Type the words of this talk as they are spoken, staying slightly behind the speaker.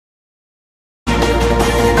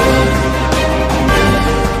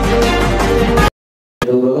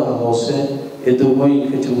hoose ee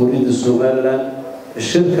degmooyinka jamhuuriyadda Somaliland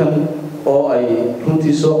shirkan oo ay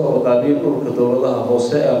runtii soo qabanqaabiyeen ururka dowladaha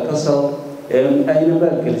hoose ee Alkasal ayna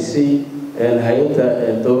maalgelisay hay'adda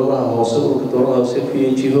dowladaha hoose ururka dowladaha hoose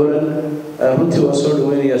PNG Holland runtii waa soo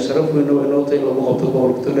dhaweynaya sharaf weyn oo inoo tahay lagu qabto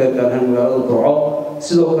gobolka Togdheer gaar ahaan magaalada Burco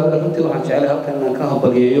sidoo kale runtii waxaan jecelahay halkan inaan ka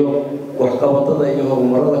hambalyeeyo waxqabadada iyo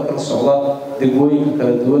horumarada kala socda degmooyinka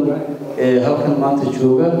kala duwan ee halkan maanta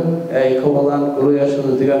jooga ay ka wadaan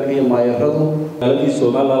golayaashooda deegaanka iyo maayaradu magaaladii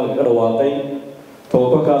Soomaaliland laga dhawaaqay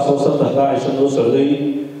tobabarkaas oo 3 cisho noo socday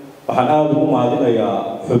waxaan aad ugu mahadinayaa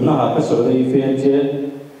xubnaha ka socday PNG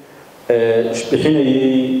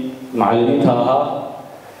bixinayay macallimiinta ahaa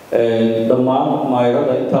dhammaan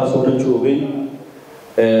maayarada intaas oo dhan joogay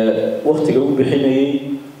waqtiga u bixinayay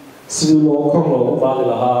sidii loo kor loogu qaadi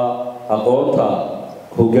lahaa aqoonta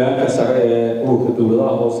hoggaanka sare ee ururka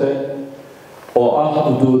dowladaha hoose oo ah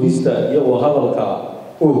doodista iyo hadalka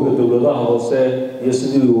ururka dowladaha hoose iyo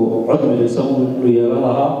sidii uu cod midaysan u yeelan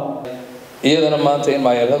lahaa iyadana maanta in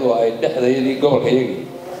maayaradu ay dhexdeedii gobolkayagii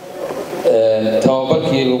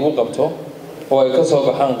tababarkii lagu qabto oo ay ka soo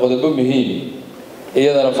baxaan qodobo muhiim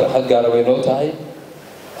iyadana farxad gaar ah way noo tahay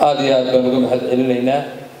aad iyo aad baan uga mahad celinaynaa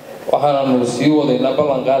waxaanu sii wadaynaa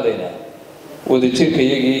ballan qaadaynaa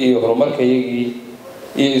wadajirkayagii iyo horumarkayagii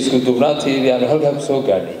iyo isku duubnaanteedii aanu halkaa ku soo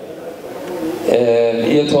gaadhay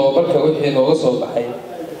iyo tababarka wixii nooga soo baxay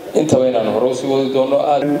intaba inaanu hore usii wadi doono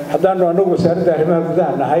haddaanu anagu wasaaradda arrimaha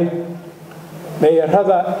gudaha nahay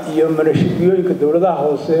meeyarada iyo manashibiyooyinka dowladaha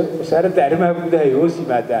hoose wasaaradda arrimaha gudaha ay hoos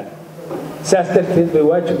yimaadaan saas darteed bay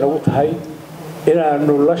waajib nagu tahay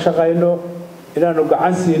inaanu la shaqayno inaanu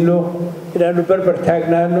gacan siino inaanu barbar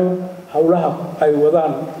taagnaano hawlaha ay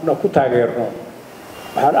wadaanna ku taageerno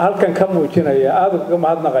waxaan halkan ka muujinayaa aad uga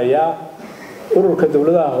mahadnaqayaa ururka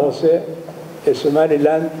dowladaha hoose ee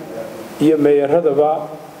Somaliland iyo meeyaradaba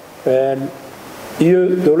iyo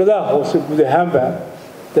dowladaha hoose guud ahaanba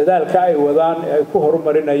dadaalka ay wadaan ee ay ku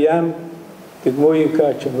horumarinayaan degmooyinka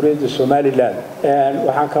jamhuuriyadda Somaliland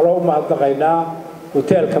waxaan kaloo u mahadnaqaynaa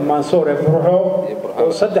hoteelka Mansour ee Burco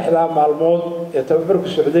oo 3 maalmood ee tababarku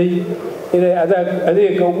socday inay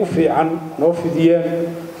adeega ugu fiican noo fidiyeen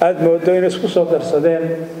aad moodo inay isku soo darsadeen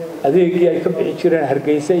adeegii ay ka bixi jireen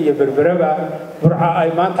Hargeysa iyo Berberaba Burco ay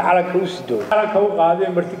maanta calanka u sido calanka u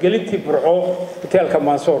qaadeen martigelintii Burco hoteelka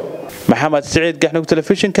Mansour Maxamed Saciid gaxnug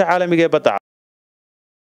telefishinka caalamiga ee badda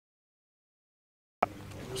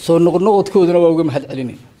soo noqnoqodkooduna waa uga mahad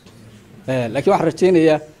celinay laakiin waxaan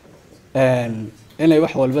rajaynayaa inay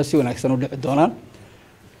wax walba si wanaagsan u dhici doonaan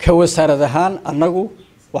ka wasaarad ahaan annagu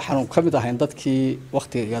waxaanu ka mid ahayn dadkii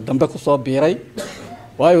waqtiga dambe ku soo biiray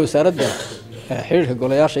waayo wasaaradda xiriirka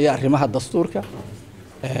golayaasha iyo arrimaha dastuurka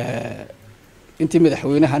intii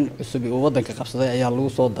madaxweynahan cusub uu wadanka qabsaday ayaa lagu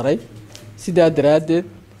soo daray sidaa daraadeed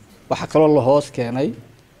waxa kaloo la hoos keenay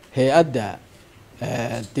hay'adda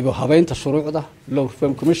dib u habeynta shuruucda Law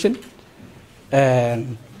Reform Commission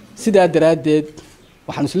sidaa daraadeed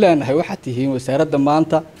waxaan isleenahay waxa tihiin wasaaradda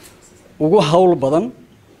maanta ugu hawl badan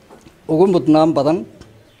ugu mudnaan badan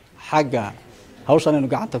xagga hawshan inuu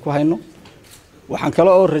gacanta ku hayno waxaan kale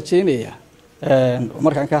oo rajaynayaa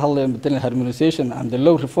markaan ka hadlayo midna harmonization and the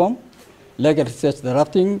law reform legal research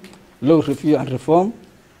drafting law review and reform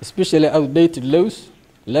especially outdated laws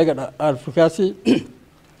legal advocacy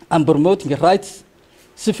and promoting rights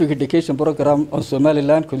civic education program on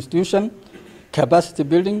Somaliland constitution capacity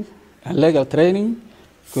building and legal training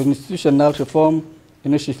constitutional reform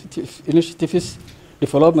initiatives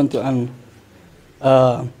development and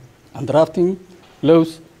drafting laws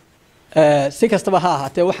si kastaba ha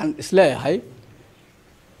ahaatee waxaan isleeyahay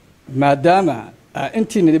maadaama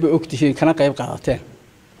intiinaba ogtihiin kana qayb qaadateen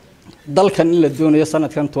dalkan in la doonayo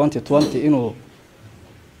sanadkan 2020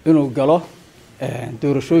 inuu galo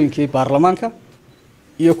doorashooyinkii baarlamaanka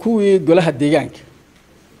iyo kuwii golaha deegaanka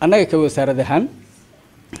annaga ka wasaarad ahaan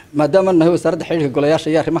maadaama nahay wasaaradda xiriirka golayaasha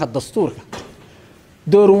iyo arrimaha dastuurka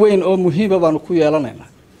door weyn oo muhiim ah baanu ku yeelanaynaa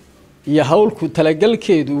iyo hawlku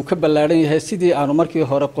talagalkeedu uu ka ballaaran yahay sidii aanu markii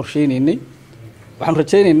hore qorsheynaynay waxaan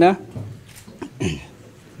rajaynaynaa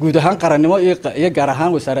guud ahaan qarannimo iyo gaar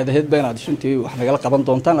ahaan wasaaradaheed baa inaad shuntii wax nagala qaban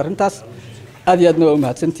doontaan arrintaas aad iyo aadna waa u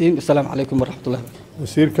mahadsantihiin assalaamu calaykum waraxmatullahi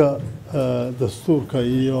wasiirka dastuurka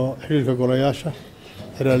iyo xiriirka golayaasha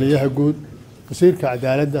xiriiryaha guud wasiirka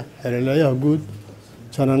cadaaladda xiriiryaha guud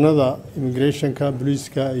jananada immigrationka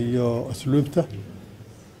booliiska iyo asluubta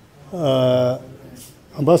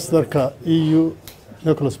ambassadorka EU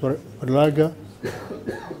Nicholas Berlaga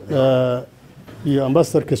iyo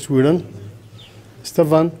ambassadorka Sweden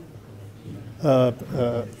Stefan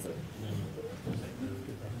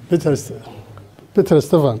Peter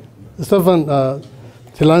Stefan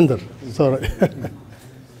Tilander, sorry.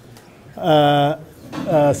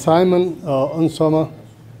 Simon Onsoma,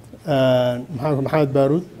 Maxamed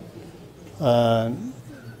Baruud,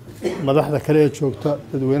 madaxda kale ee joogta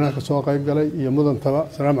dadweynaha ka soo qayb galay iyo mudantaba.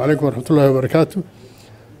 Assalaamu calaykum waraxmatullaahi wabarakaatu.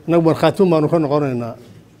 Annagu markhaati baanu ka noqonaynaa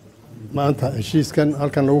maanta heshiiskan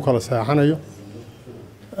halkan lagu kala saxanayo.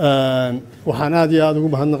 Waxaan aad iyo aad ugu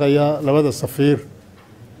mahadnaqayaa labada safiir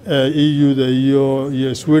EU-da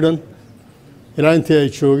iyo Sweden ilaa intii ay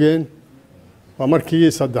joogeen. Waa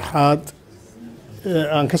markii saddexaad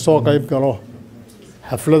aan ka soo qayb galo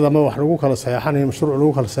xaflad ama wax lagu kala saxanayo, mashruuc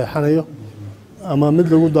lagu kala saxanayo ama mid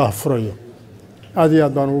lagu daahfurayo. aad iyo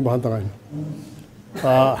aad baan ugu mahadnaqaynaa.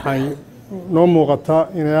 Waxay noo muuqataa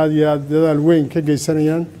inay aad iyo aad dadaal weyn ka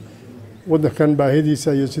geysanayaan waddankan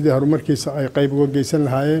baahidiisa iyo sidii horumarkiisa ay qayb uga geysan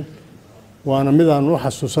lahaayeen. waana mid aan u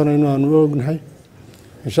xasuusanayno, aan u ognahay.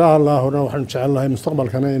 insha allahuna waxaan jecel lahay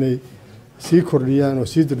mustaqbalkana inay sii kordhiyaan oo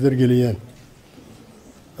sii dardargeliyaan.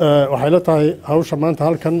 waxay la tahay hawsha maanta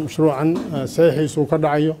halkan mashruucan saxiixiisu ka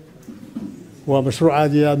dhacayo waa mashruuc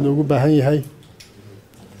aad iyo aad loogu baahan yahay,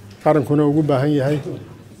 qarankuna ugu baahan yahay,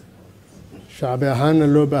 shacbi ahaanna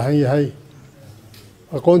loo baahan yahay,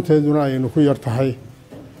 aqoonteeduna ayaynu ku yar tahay,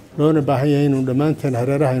 loona baahan yahay inuu dhammaanteen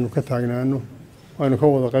hareeraha aynu ka taagnaano, aynu ka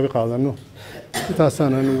wada qayb qaadanno.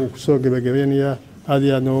 intaasaan anigu kusoo gebagabeynayaa. aad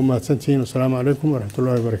iyo aadna ugu mahadsantihiin. Assalaamu calaykum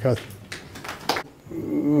waraxmatullaahi wabarakaatu.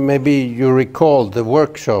 Maybe you recall the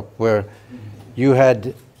workshop where you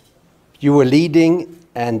were leading,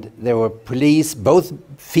 and there were police, both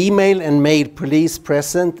female and male police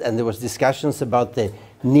present, and there was discussions about the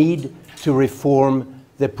need to reform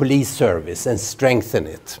the police service and strengthen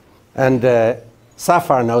it. And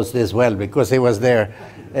Safar knows this well because he was there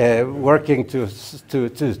working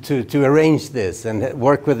to arrange this and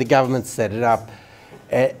work with the government to set it up.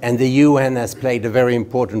 And the UN has played a very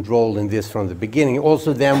important role in this from the beginning.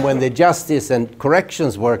 Also then when the Justice and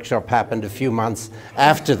Corrections workshop happened a few months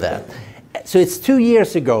after that. So it's 2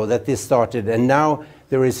 years ago that this started, and now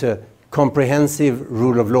there is a comprehensive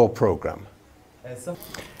rule of law program.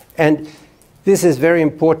 And this is very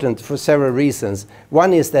important for several reasons.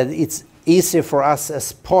 One is that it's easy for us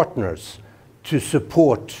as partners to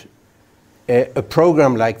support a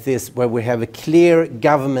program like this where we have a clear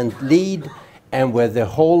government lead and where the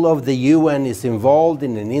whole of the UN is involved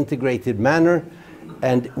in an integrated manner,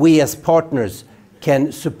 and we as partners can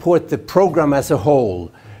support the program as a whole,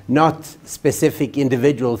 not specific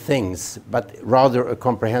individual things, but rather a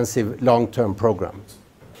comprehensive long-term program.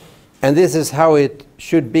 And this is how it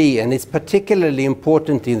should be, and it's particularly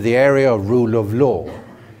important in the area of rule of law,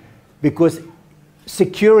 because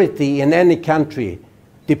security in any country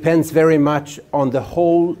depends very much on the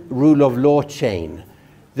whole rule of law chain.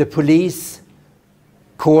 The police,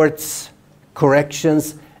 courts,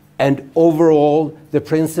 corrections, and overall the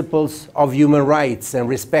principles of human rights and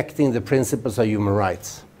respecting the principles of human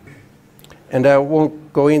rights. And I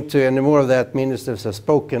won't go into any more of that. Ministers have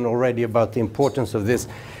spoken already about the importance of this.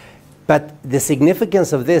 But the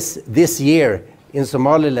significance of this year in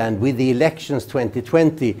Somaliland with the elections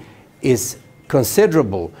 2020 is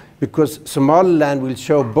considerable, because Somaliland will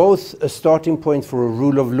show both a starting point for a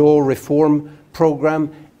rule of law reform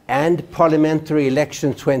program and parliamentary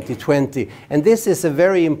election 2020. And this is a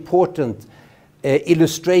very important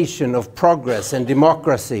illustration of progress and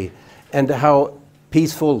democracy and how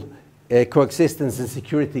peaceful coexistence and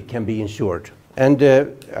security can be ensured. And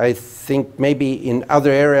I think maybe in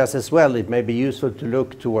other areas as well, it may be useful to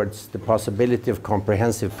look towards the possibility of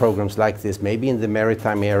comprehensive programs like this, maybe in the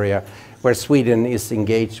maritime area, where Sweden is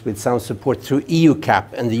engaged with some support through EU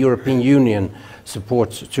CAP and the European Union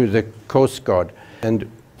support through the Coast Guard. And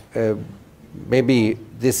maybe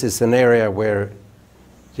this is an area where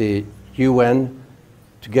the UN,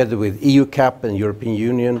 together with EU CAP and European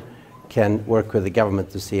Union, can work with the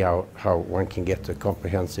government to see how one can get a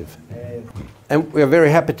comprehensive. And we are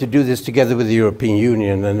very happy to do this together with the European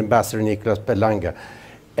Union and Ambassador Nicolas Belanga.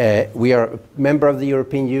 We are a member of the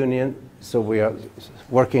European Union, so we are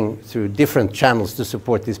working through different channels to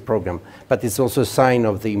support this program. But it's also a sign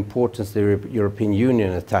of the importance the European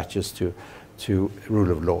Union attaches to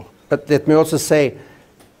rule of law. But let me also say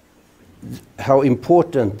how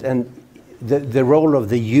important and the role of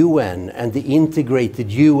the UN and the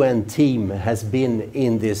integrated UN team has been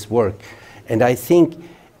in this work. And I think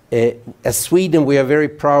as Sweden, we are very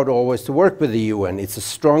proud always to work with the UN. It's a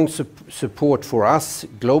strong support for us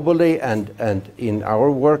globally and in our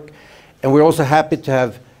work. And we're also happy to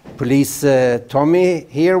have Police Tommy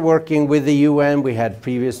here working with the UN. We had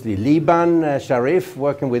previously Liban Sharif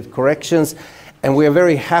working with corrections. And we are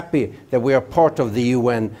very happy that we are part of the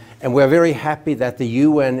UN, and we are very happy that the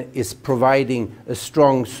UN is providing a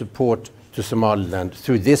strong support to Somaliland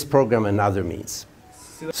through this program and other means.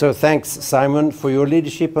 So thanks, Simon, for your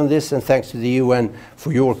leadership on this, and thanks to the UN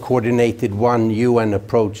for your coordinated one UN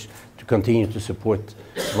approach to continue to support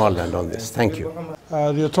Somaliland on this. Thank you.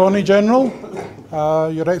 The Attorney General,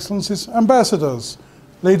 Your Excellencies, Ambassadors,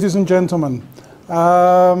 ladies and gentlemen.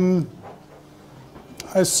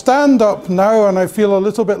 I stand up now and I feel a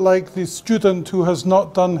little bit like the student who has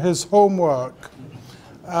not done his homework.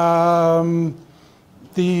 In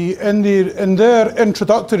their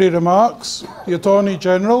introductory remarks, the Attorney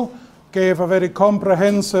General gave a very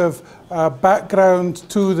comprehensive background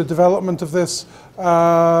to the development of this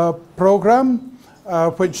program,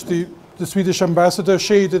 which the Swedish ambassador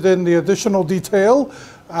shaded in the additional detail.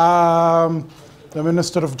 The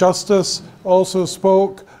Minister of Justice also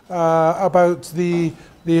spoke about the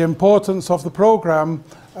importance of the program,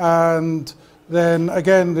 and then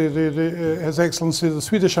again His Excellency the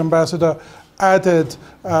Swedish ambassador added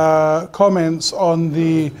comments on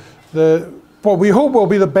what we hope will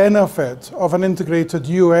be the benefit of an integrated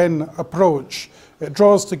UN approach. It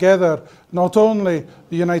draws together not only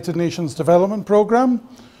the United Nations Development Programme,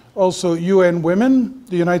 also UN Women,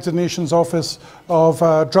 the United Nations Office of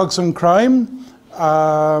Drugs and Crime,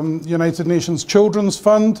 United Nations Children's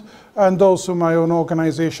Fund, and also my own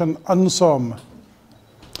organisation, UNSOM.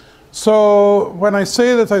 So when I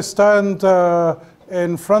say that I stand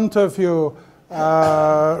in front of you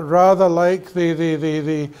rather like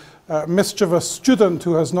the mischievous student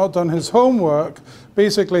who has not done his homework,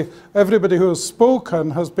 basically everybody who has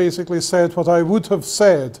spoken has basically said what I would have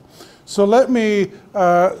said. So let me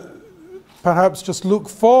perhaps just look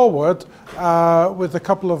forward with a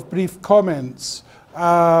couple of brief comments.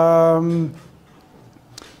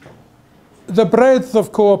 The breadth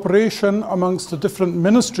of cooperation amongst the different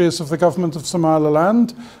ministries of the government of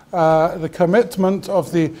Somaliland, the commitment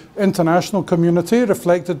of the international community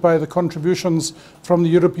reflected by the contributions from the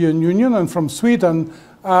European Union and from Sweden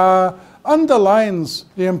underlines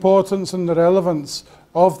the importance and the relevance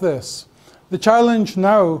of this. The challenge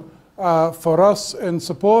now for us in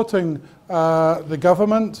supporting the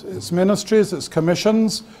government, its ministries, its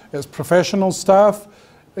commissions, its professional staff,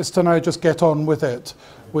 is to now just get on with it.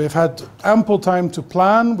 We've had ample time to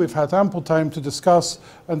plan, we've had ample time to discuss,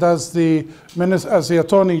 and as the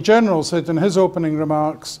Attorney General said in his opening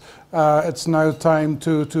remarks, it's now time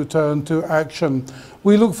to turn to action.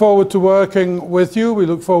 We look forward to working with you, we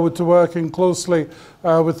look forward to working closely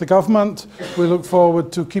with the government, we look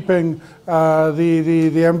forward to keeping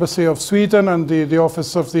the Embassy of Sweden and the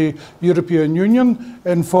Office of the European Union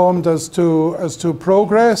informed as to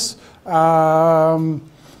progress.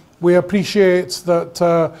 We appreciate that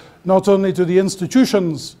not only do the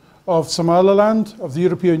institutions of Somaliland, of the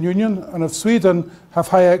European Union and of Sweden have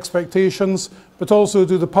high expectations, but also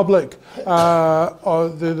do the public, or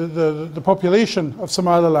the population of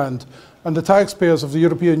Somaliland and the taxpayers of the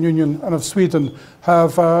European Union and of Sweden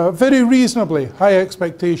have very reasonably high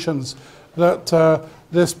expectations that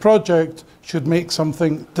this project should make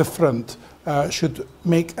something different, should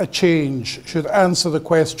make a change, should answer the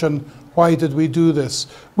question, why did we do this?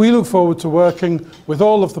 We look forward to working with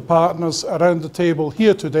all of the partners around the table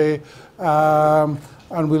here today, and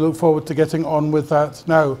we look forward to getting on with that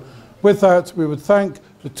now. With that, we would thank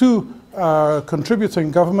the two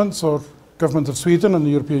contributing governments, or Government of Sweden and the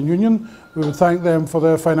European Union. We would thank them for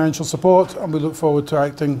their financial support, and we look forward to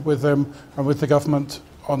acting with them and with the government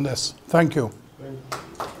on this. Thank you.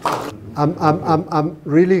 I'm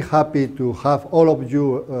really happy to have all of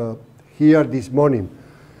you here this morning.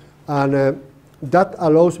 And that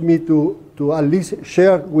allows me to at least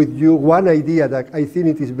share with you one idea that I think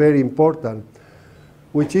it is very important,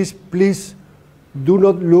 which is, please do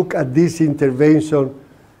not look at this intervention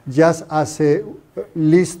just as a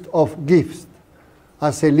list of gifts,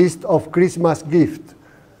 as a list of Christmas gifts.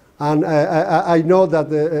 And I know that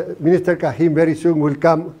Minister Kahim very soon will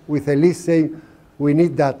come with a list saying, we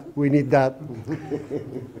need that, we need that.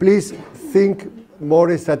 Please think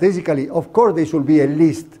more strategically. Of course, there should be a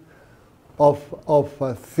list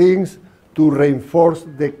of things to reinforce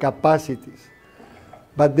the capacities.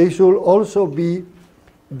 But there should also be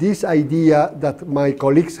this idea that my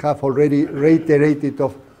colleagues have already reiterated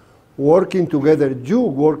of working together, you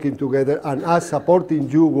working together, and us supporting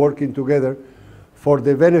you working together for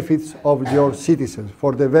the benefits of your citizens,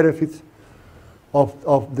 for the benefits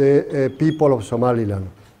of the people of Somaliland.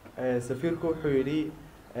 سفيركو wuxuu yidhi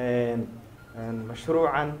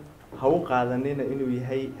mashruucan ha u qaadanina inuu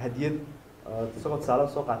yahay hadiyad isagoo tusaale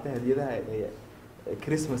soo qaatay hadiyadaha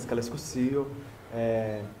Christmas kala isku siiyo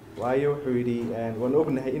waayo wuxuu yidhi waan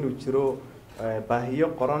ognahay inuu jiro baahiyo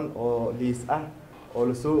qoran oo liis ah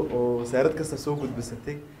oo wasaarad kasta soo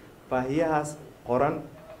gudbisatay baahiyahaas qoran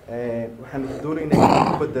waxaan doonaynaa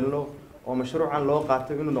inaan ku bedelno oo mashruucan loo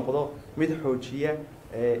qaato inuu noqdo mid xoojiya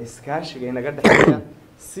iskaashiga inaga dhexeeya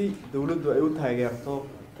si dawladdu ay u taageerto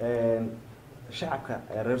shacabka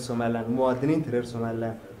reer Somaliland muwaadiniinta reer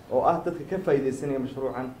Somaliland oo ah dadka ka faa'iideysanaya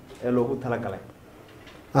mashruucan ee loogu talagalay.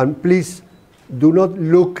 And please do not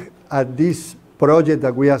look at this project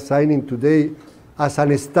that we are signing today as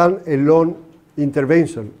an stand-alone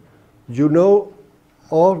intervention. You know,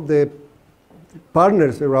 all the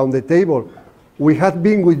partners around the table, we have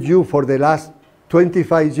been with you for the last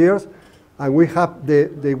 25 years, and we have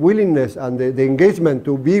the willingness and the engagement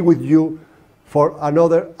to be with you for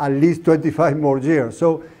another at least 25 more years.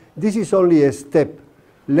 So this is only a step.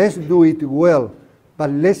 Let's do it well, but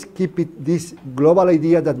let's keep it this global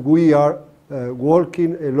idea that we are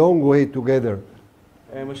working a long way together.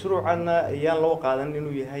 مشروعنا أيام لو قادن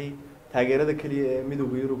إنه يهي تاجرة كلي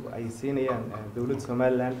مدو يوروب أي سنة دولة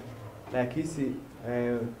سومالان لكيسي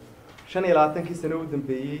شان يلاتن كيس نودن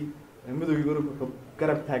بيجي مدو يوروب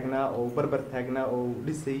قرب تاجنا أو بربر تاجنا أو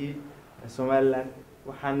لسه سومالان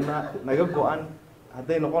وحنا نجبو أن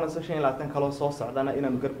هذي نقول شان يلاتن خلاص صوص عدنا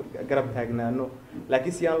إن قرب تاجنا إنه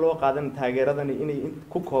لكيسي أيام لو قادن تاجرة إني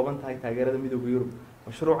كوكوبان تاي تاجرة مدو يوروب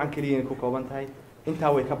مشروع عن كلي كوكوبان تاي أنت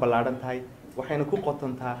هو يكبلارن تاي waxayna ku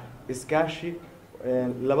qotontaa iskaashi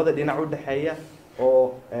labada dhinac u dhaxeeya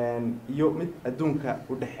oo iyo mid adduunka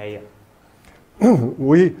u dhaxeeya.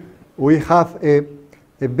 We have a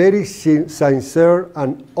very sincere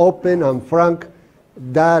and open and frank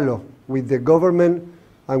dialogue with the government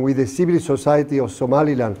and with the civil society of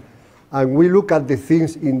Somaliland, and we look at the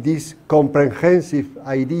things in this comprehensive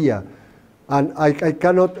idea. And I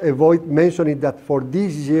cannot avoid mentioning that for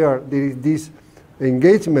this year there is this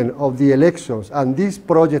engagement of the elections, and this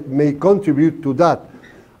project may contribute to that.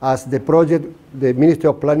 As the project, the Ministry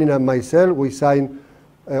of Planning and myself, we signed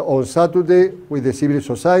on Saturday with the civil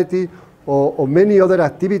society, or many other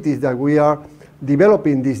activities that we are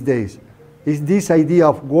developing these days. Is this idea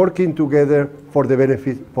of working together for the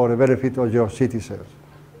benefit of your citizens.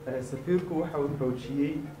 سفيركم waxa uu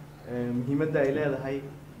xoojiyay muhiimadda ay leedahay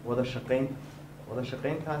wada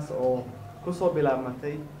shaqayntaas oo ku soo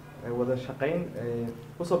bilaabmatay wada shaqayn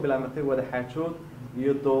ku soo bilaabmatay wada xaajood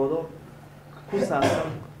iyo doodo ku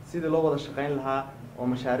saabsan sidii loo wada shaqayn lahaa oo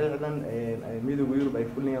mashaariicdan midowga Yurub ay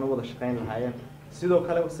fulinayaan wada shaqayn lahaayeen sidoo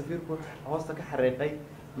kale safiirku hoosta ka xariiqay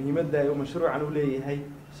muhiimadda ay mashruucan u leeyahay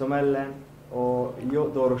Somaliland oo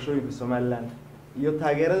iyo doorashooyinka Somaliland iyo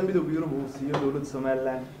taageerada midowga Yurub uu siiyo dawladda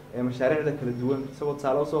Somaliland ee mashaariicda kala duwan isagoo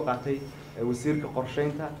taalo soo qaatay wasiirka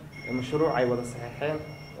qorsheynta mashruuc ay wada saxeexeen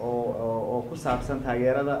oo ku saabsan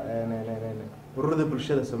taageerada ururada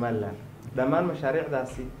bulshada Somaliland dhammaan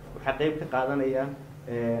mashaariicdaasi waxa qayb ka qaadanayaan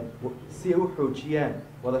si ay u xoojiyaan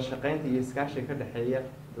wada shaqaynta iyo iskaashiga ka dhaxeeya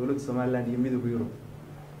dawladda Somaliland iyo midowga Yurub.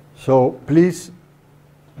 So please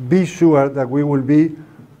be sure that we will be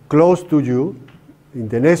close to you in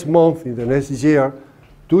the next month, in the next year,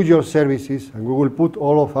 to your services, and we will put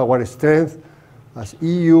all of our strength as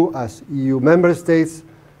EU member states,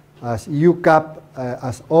 as EU CAP,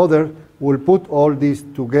 as others, will put all this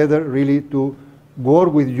together really to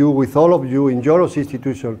work with you, with all of you in your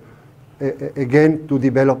institution, again to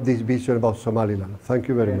develop this vision about Somaliland. Thank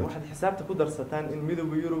you very much. waxaad xisaabta ku darsataan in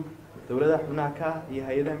midowga Yurub dawladaha xubnaha ka iyo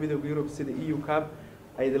hay'adaha midowga Yurub sida EU CAP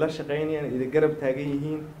ay la shaqeynayaan ay garab taagan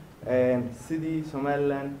yihiin sidii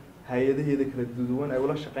Somaliland hay'adaheeda kala duwan ay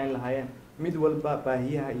ula shaqeyn lahaayeen mid walba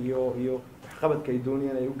baahiyaha iyo waxqabadka ay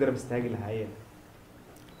doonayaan ay u garab istaagi lahaayeen.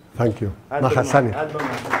 Thank you. Mahasani.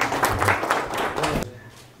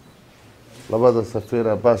 labada safiir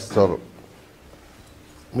Pastor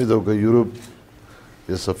midowga Yurub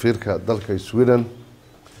iyo safiirka dalka Sweden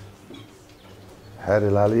xeer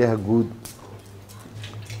ilaaliyaha guud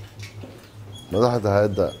madaxda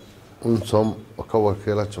hay'adda UNSOM oo ka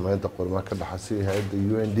wakiila jamciyadda qormaha ka dhaxaysa hay'adda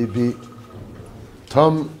UNDP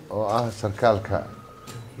Tom oo ah sarkaalka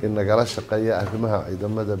in nagala shaqeeya arrimaha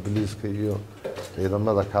ciidamada booliiska iyo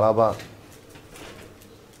ciidamada kalaba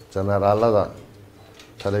generaalada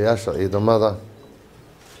taliyaasha ciidamada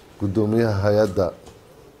gudoomiyaha hay'adda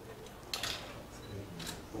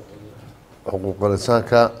xuquuqul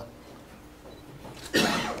insaanka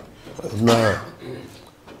xubnaha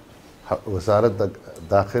wasaaradda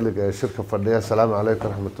daakhiliga ee shirka fadhiya. Assalaamu calaykum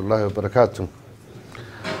waraxmatullaahi wabarakaatuh.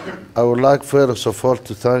 I would like first of all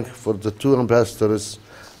to thank for the two ambassadors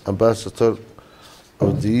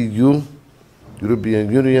of the EU,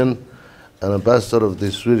 European Union, and ambassador of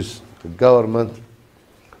the Swedish government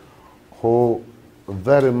who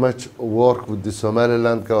very much work with the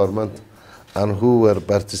Somaliland government and who were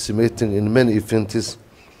participating in many events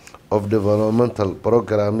of developmental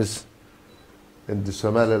programs in the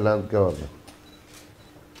Somaliland government.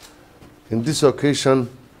 In this occasion,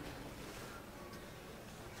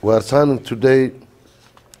 we are signing today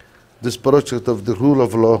this project of the rule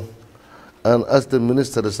of law, and as the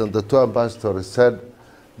ministers and the two ambassadors said,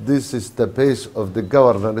 this is the base of the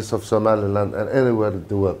governance of Somaliland and anywhere in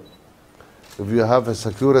the world. If you have a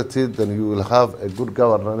security, then you will have a good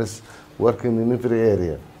governance working in every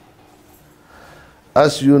area.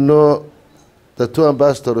 As you know, the two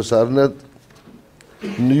ambassadors are not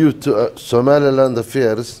new to Somaliland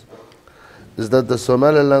affairs, is that the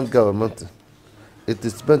Somaliland government, it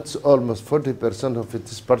spends almost 40% of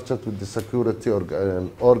its budget with the security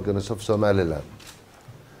organs of Somaliland.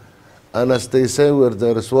 And as they say, where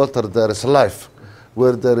there is water, there is life.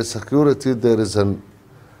 Where there is security, there is an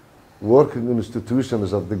working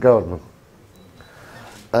institutions of the government.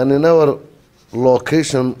 And in our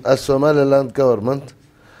location as Somaliland government,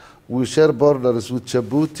 we share borders with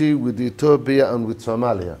Djibouti, with Ethiopia, and with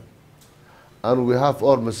Somalia. And we have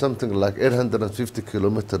almost something like 850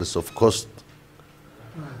 kilometers of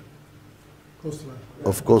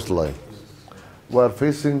coastline. We are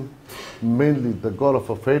facing mainly the Gulf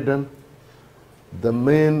of Aden. The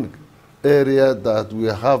main area that we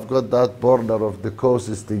have got that border of the coast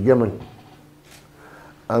is the Yemen.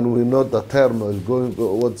 And we know the turmoil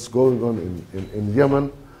what's going on in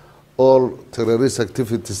Yemen. All terrorist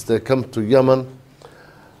activities, they come to Yemen.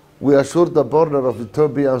 We assure the border of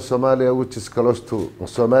Ethiopia and Somalia, which is close to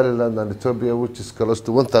Somaliland, and Ethiopia, which is close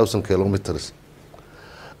to 1,000 kilometers.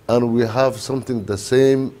 And we have something the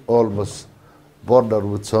same, almost, border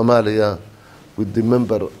with Somalia, with the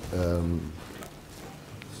member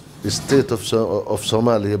state of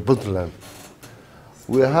Somalia, Puntland.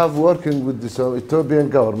 We have working with the Ethiopian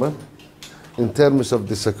government in terms of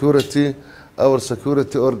the security. Our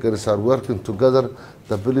security organs are working together.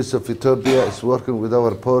 The police of Ethiopia is working with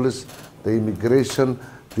our police, the immigration,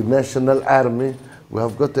 the national army. We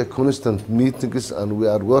have got a constant meetings and we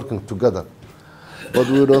are working together. But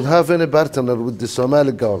we don't have any partner with the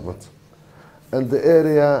Somali government. And the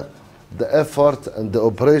area, the effort and the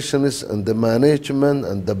operations and the management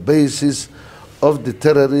and the basis of the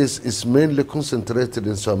terrorists is mainly concentrated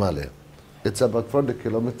in Somalia. It's about 40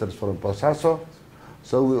 kilometers from Bosaso,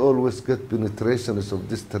 so we always get penetrations of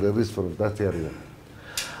these terrorists from that area.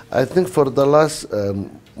 I think for the last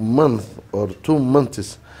month or 2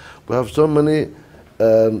 months, we have so many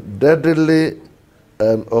deadly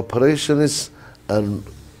operations and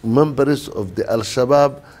members of the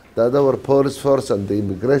Al-Shabaab that our police force and the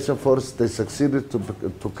immigration force, they succeeded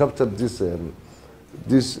to capture these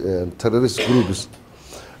terrorist groups.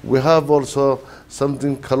 We have also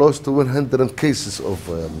something close to 100 cases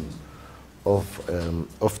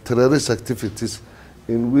of terrorist activities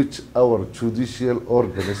in which our judicial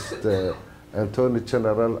organs, the Attorney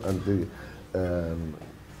General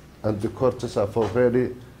and the courts have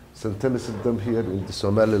already sentenced them here in the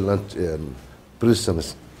Somaliland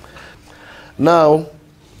prisons. Now,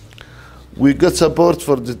 we get support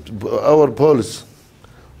for our police.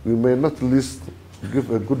 We may not give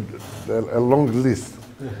a long list,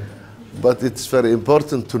 but it's very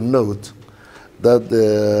important to note that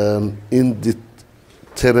in the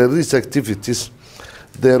terrorist activities,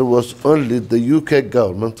 there was only the UK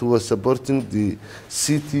government who was supporting the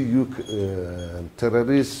CTU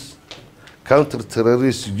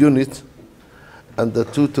counter-terrorist unit and the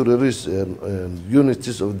two terrorist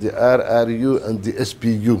units of the RRU and the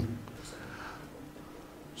SPU.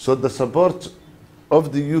 So the support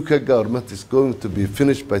of the UK government is going to be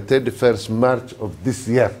finished by 31st March of this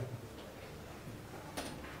year.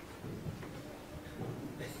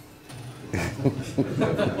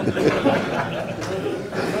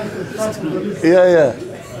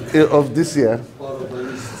 Of this year.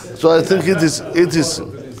 So I think it is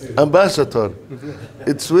ambassador.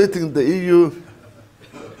 It's waiting the EU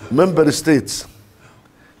member states,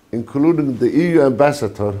 including the EU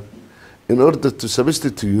ambassador, in order to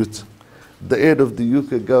substitute the aid of the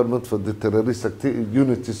UK government for the terrorist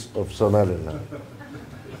unities of Somaliland.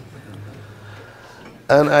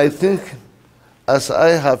 And I think, as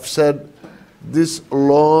I have said, this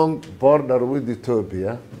long border with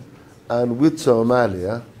Ethiopia and with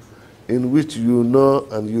Somalia, in which you know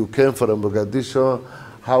and you came from Mogadishu,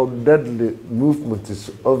 how deadly movement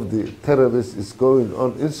of the terrorists is going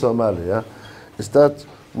on in Somalia, is that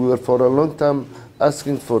we were for a long time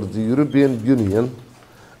asking for the European Union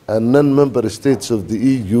and non-member states of the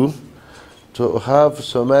EU to have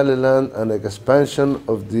Somaliland an expansion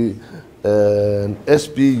of the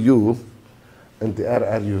SPU and the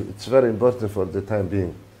RRU. It's very important for the time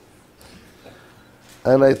being.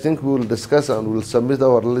 And I think we will discuss and we'll submit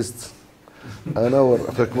our list and our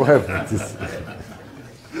requirements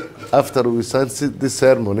after we sign this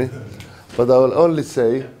ceremony. But I will only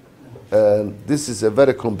say this is a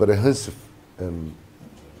very comprehensive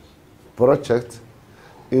project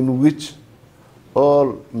in which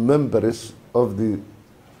all members of the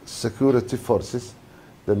security forces,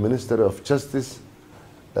 the Ministry of Justice,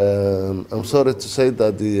 I'm sorry to say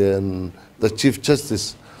that the Chief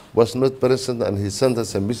Justice was not present, and he sent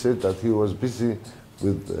us a message that he was busy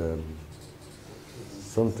with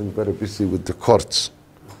something very busy with the courts.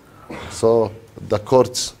 So the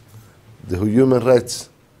courts, the human rights,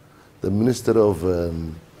 the Minister of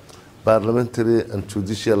Parliamentary and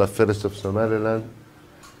Judicial Affairs of Somaliland,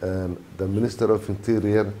 and the Minister of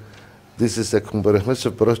Interior. This is a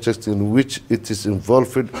comprehensive project in which it is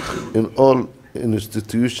involved in all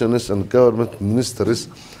institutions and government ministries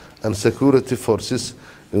and security forces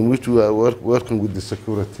in which we are working with the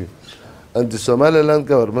security. And the Somaliland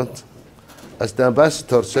government, as the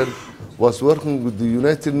ambassador said, was working with the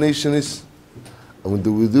United Nations and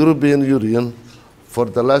with the European Union for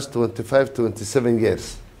the last 25, 27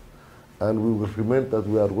 years. And we will remain that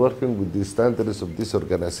we are working with the standards of these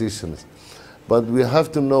organizations. But we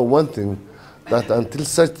have to know one thing, that until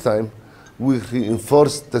such time we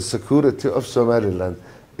reinforce the security of Somaliland,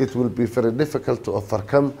 it will be very difficult to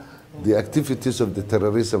overcome the activities of the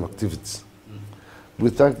terrorism activities.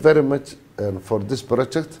 We thank very much for this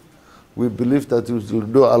project. We believe that it will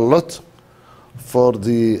do a lot for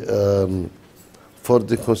the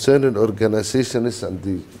concerned organizations and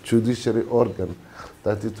the judiciary organ,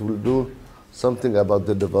 that it will do something about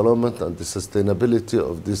the development and the sustainability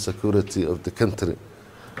of the security of the country.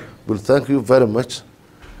 Well, thank you very much,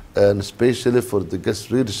 and especially for the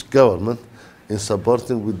Swedish government in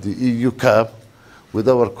supporting with the EU CAB, with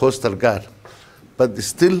our coastal guard. But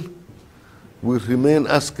still, we remain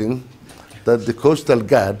asking that the coastal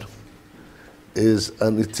guard is,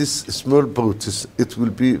 and it is small boats, it will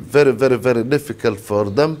be very, very, very difficult for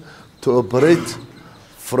them to operate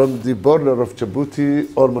from the border of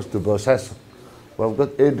Djibouti almost to Bosaso. We've got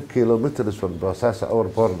 8 kilometers from Bosaso, our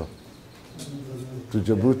border, to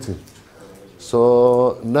Djibouti.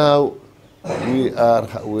 So now we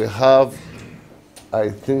have, I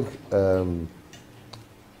think,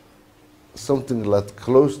 something like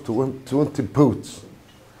close to 20 boats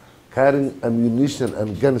carrying ammunition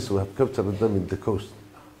and guns. We have captured them in the coast.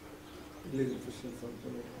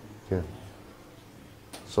 Yeah.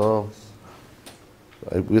 So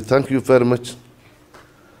we thank you very much.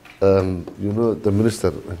 You know, the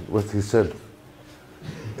minister, what he said,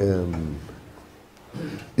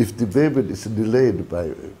 if the baby is delayed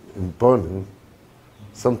in born,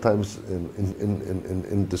 sometimes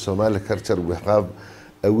in the Somali culture we have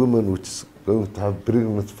a woman which is going to have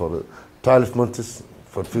pregnant for 12 months,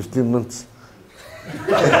 for 15 months.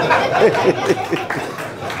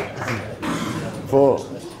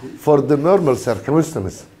 For the normal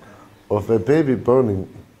circumstances of a baby born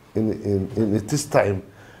in this time,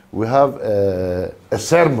 we have a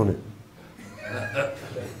ceremony.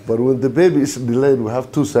 But when the baby is delayed, we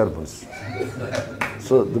have 2 ceremonies.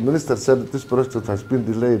 So the minister said this project has been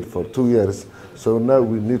delayed for 2 years, so now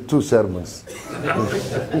we need 2 ceremonies.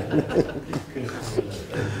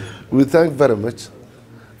 We thank very much,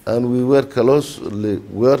 and we work closely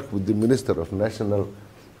with the Minister of National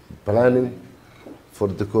Planning for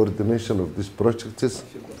the coordination of these projects.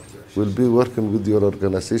 We'll be working with your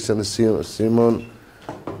organization, Simon,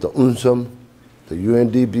 the UNSOM, the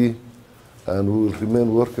UNDP, and we will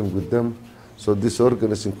remain working with them. So this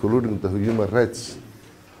organism, including the Human Rights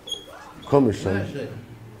Commission,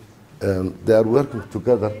 they are working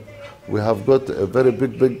together. We have got a very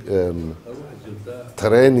big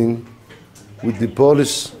training with the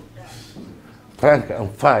police, rank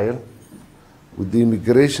and file, with the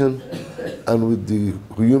immigration, and with the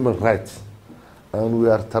human rights. And we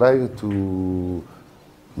are trying to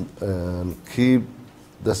keep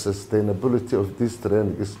the sustainability of this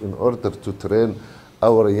training is in order to train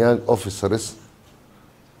our young officers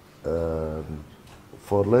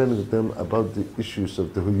for learning them about the issues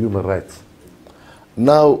of the human rights.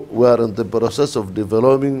 Now we are in the process of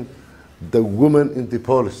developing the women in the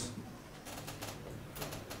police.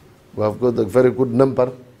 We have got a very good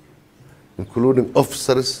number, including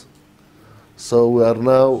officers. So we are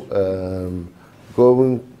now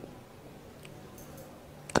going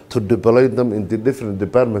to deploy them in the different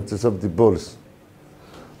departments of the police.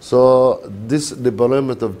 So this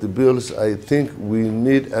deployment of the police, I think we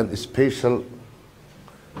need a special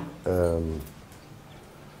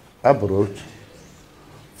approach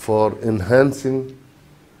for enhancing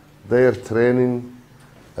their training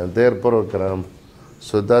and their program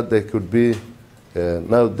so that they could be,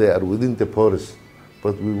 now they are within the police,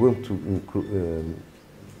 but we want to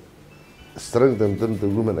strengthen the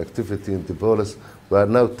women activity in the police. We are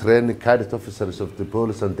now training cadet officers of the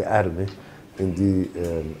police and the army in the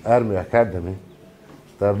Army Academy.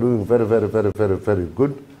 They are doing very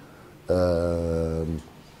good,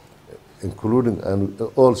 including and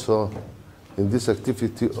also in this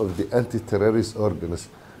activity of the anti-terrorist organs.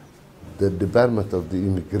 The Department of the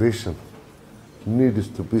Immigration needs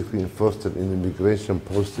to be reinforced in immigration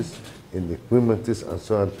posts, in equipment and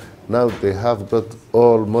so on. Now they have got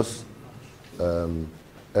almost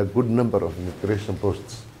a good number of immigration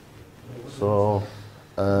posts. So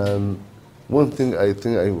one thing I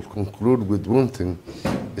think I will conclude with one thing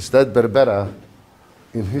is that Berbera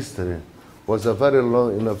in history was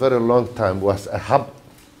in a very long time was a hub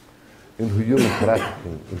in human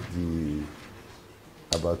trafficking in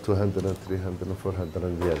the about 200, 300,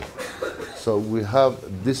 400 years. So we have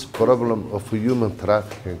this problem of human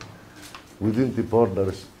trafficking within the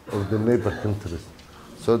borders of the neighbor countries.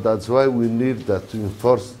 So that's why we need that to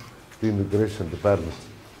enforce the immigration department.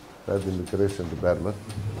 That immigration department.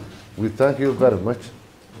 We thank you very much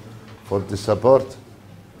for the support,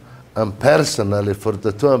 and personally for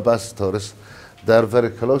the two ambassadors. They are very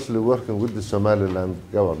closely working with the Somaliland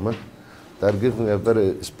government. They are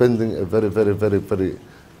giving spending a very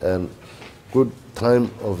good time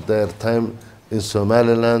of their time in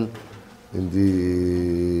Somaliland, in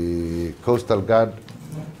the Coastal Guard,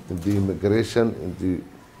 in the Immigration, in the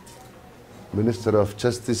Minister of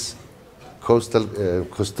Justice,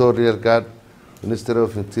 Custodial Guard, Minister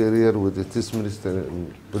of Interior with its Minister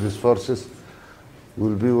and Police Forces.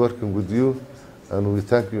 We'll be working with you, and we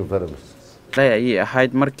thank you very much. ayay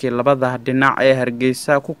ahayd markii labada dhinac ee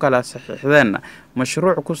Hargeysa ku kala saxiixdeen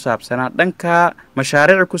mashruuc ku saabsanaa dhanka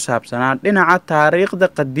mashaariic ku saabsanaa dhinaca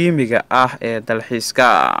taariikhda qadiimiga ah ee dalxiiska.